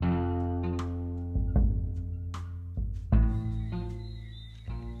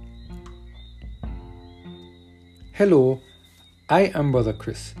Hello, I am Brother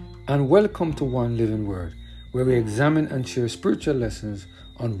Chris, and welcome to One Living Word, where we examine and share spiritual lessons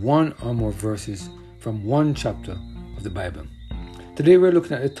on one or more verses from one chapter of the Bible. Today we're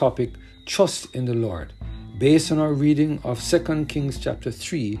looking at the topic, Trust in the Lord, based on our reading of 2 Kings chapter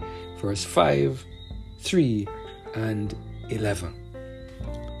 3, verse 5, 3, and 11.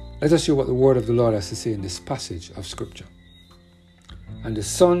 Let us hear what the word of the Lord has to say in this passage of Scripture. And the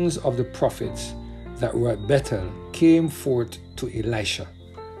sons of the prophets that were at Bethel came forth to Elisha,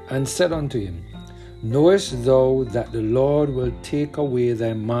 and said unto him, Knowest thou that the Lord will take away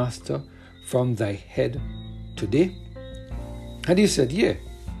thy master from thy head today? And he said, Yea,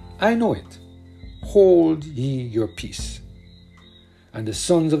 I know it. Hold ye your peace. And the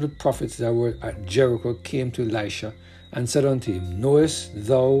sons of the prophets that were at Jericho came to Elisha, and said unto him, Knowest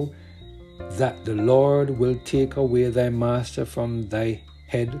thou that the Lord will take away thy master from thy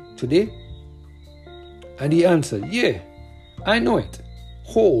head today? And he answered, Yea, I know it.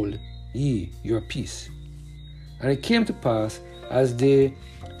 Hold ye your peace. And it came to pass, as they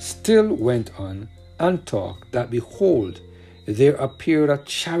still went on and talked, that behold, there appeared a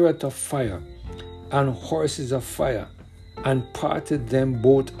chariot of fire and horses of fire, and parted them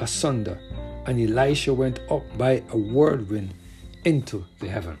both asunder. And Elisha went up by a whirlwind into the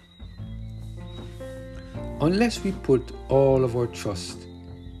heaven. Unless we put all of our trust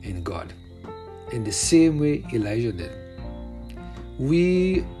in God, in the same way Elijah did,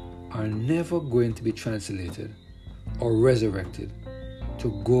 we are never going to be translated or resurrected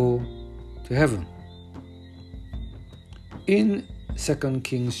to go to heaven. In 2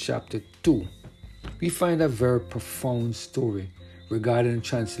 Kings chapter 2, we find a very profound story regarding the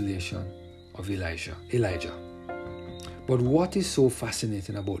translation of Elijah. But what is so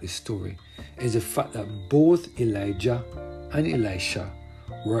fascinating about this story is the fact that both Elijah and Elisha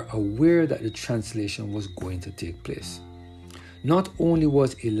were aware that the translation was going to take place. Not only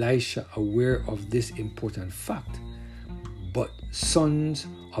was Elisha aware of this important fact, but sons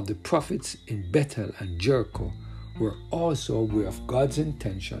of the prophets in Bethel and Jericho were also aware of God's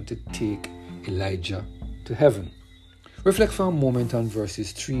intention to take Elijah to heaven. Reflect for a moment on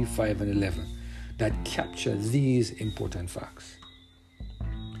verses 3, 5, and 11 that capture these important facts.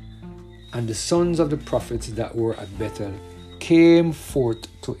 And the sons of the prophets that were at Bethel came forth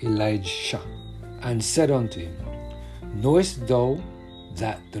to Elisha, and said unto him, Knowest thou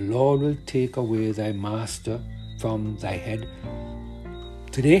that the Lord will take away thy master from thy head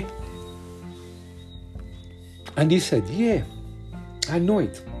today? And he said, Yea, I know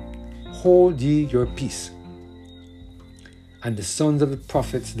it. Hold ye your peace. And the sons of the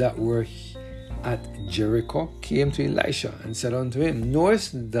prophets that were at Jericho came to Elisha, and said unto him,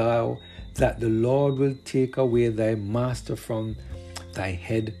 Knowest thou that the Lord will take away thy master from thy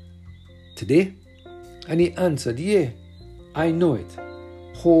head today? And he answered, Yea, I know it.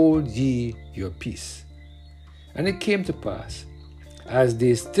 Hold ye your peace. And it came to pass, as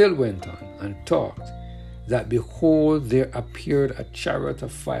they still went on and talked, that behold, there appeared a chariot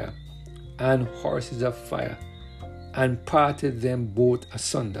of fire and horses of fire, and parted them both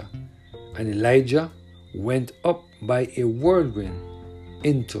asunder. And Elijah went up by a whirlwind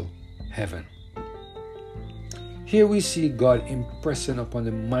into heaven. Here we see God impressing upon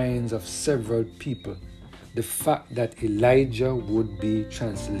the minds of several people the fact that Elijah would be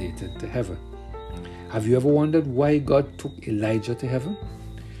translated to heaven. Have you ever wondered why God took Elijah to heaven?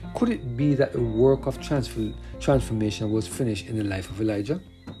 Could it be that the work of transformation was finished in the life of Elijah?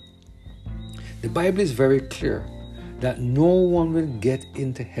 The Bible is very clear that no one will get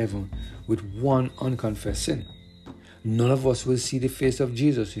into heaven with one unconfessed sin. None of us will see the face of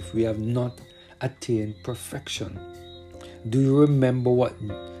Jesus if we have not attained perfection. Do you remember what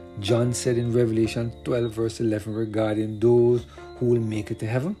John said in Revelation 12 verse 11 regarding those who will make it to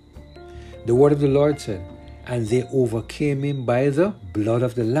heaven? The word of the Lord said, And they overcame him by the blood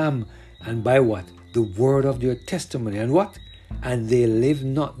of the Lamb, and by what? The word of their testimony. And what? And they lived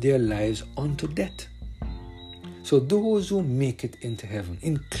not their lives unto death. So those who make it into heaven,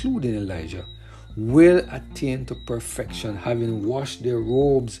 including Elijah, will attain to perfection, having washed their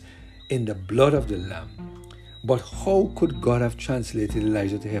robes in the blood of the Lamb. But how could God have translated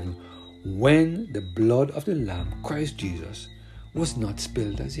Elijah to heaven when the blood of the Lamb, Christ Jesus, was not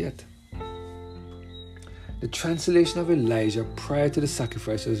spilled as yet? The translation of Elijah prior to the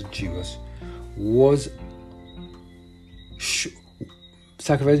sacrifice of Jesus was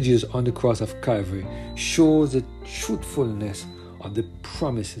sacrifice of Jesus on the cross of Calvary shows the truthfulness of the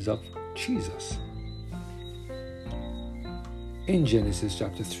promises of Jesus. In Genesis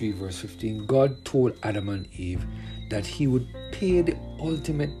chapter 3 verse 15, God told Adam and Eve that he would pay the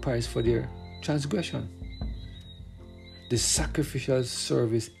ultimate price for their transgression. the sacrificial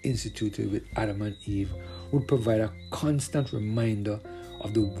service instituted with Adam and Eve would provide a constant reminder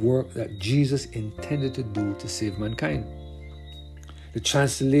of the work that Jesus intended to do to save mankind. The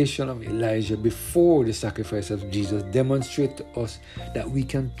translation of Elijah before the sacrifice of Jesus demonstrates to us that we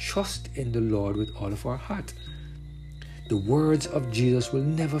can trust in the Lord with all of our heart. The words of Jesus will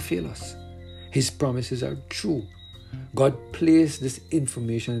never fail us. His promises are true. God placed this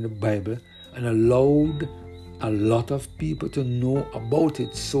information in the Bible and allowed a lot of people to know about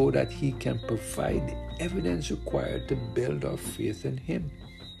it so that He can provide the evidence required to build our faith in Him.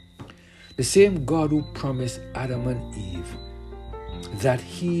 The same God who promised Adam and Eve that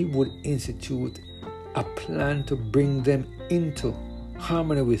He would institute a plan to bring them into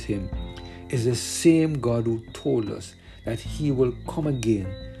harmony with Him is the same God who told us that He will come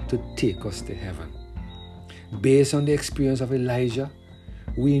again to take us to heaven. Based on the experience of Elijah,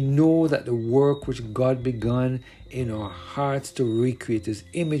 we know that the work which God began in our hearts to recreate His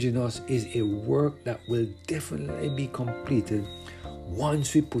image in us is a work that will definitely be completed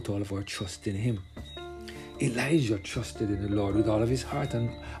once we put all of our trust in Him. Elijah trusted in the Lord with all of his heart and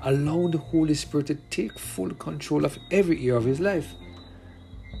allowed the Holy Spirit to take full control of every area of his life.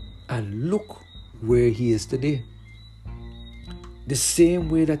 And look where he is today. The same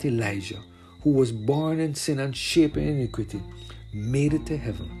way that Elijah, who was born in sin and shaped in iniquity, made it to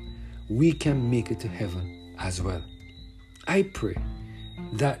heaven, we can make it to heaven as well. I pray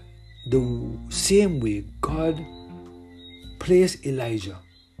that the same way God placed Elijah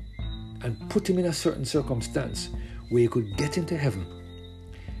and put him in a certain circumstance where he could get into heaven,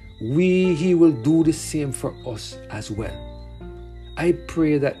 He will do the same for us as well. I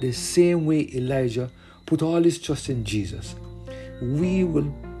pray that the same way Elijah put all his trust in Jesus, we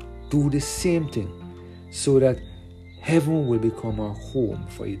will do the same thing so that heaven will become our home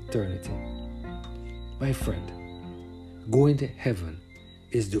for eternity. My friend, going to heaven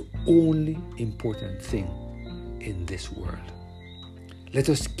is the only important thing in this world. Let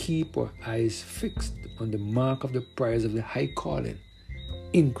us keep our eyes fixed on the mark of the prize of the high calling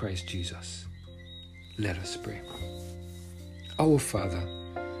in Christ Jesus. Let us pray. Our Father,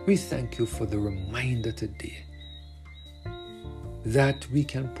 we thank you for the reminder today that we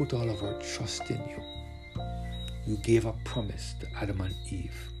can put all of our trust in you. You gave a promise to Adam and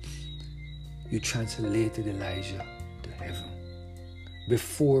Eve. You translated Elijah to heaven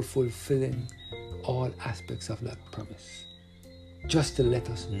before fulfilling all aspects of that promise, just to let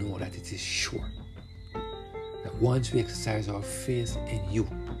us know that it is sure that once we exercise our faith in you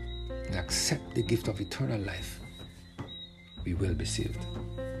and accept the gift of eternal life, we will be saved.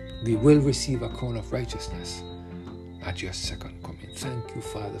 We will receive a crown of righteousness at your second coming. Thank you,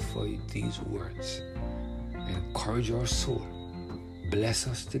 Father, for these words. Encourage our soul. Bless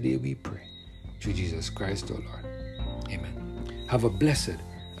us today, we pray. Through Jesus Christ, our Lord. Amen. Have a blessed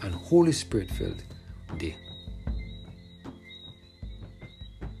and Holy Spirit-filled day.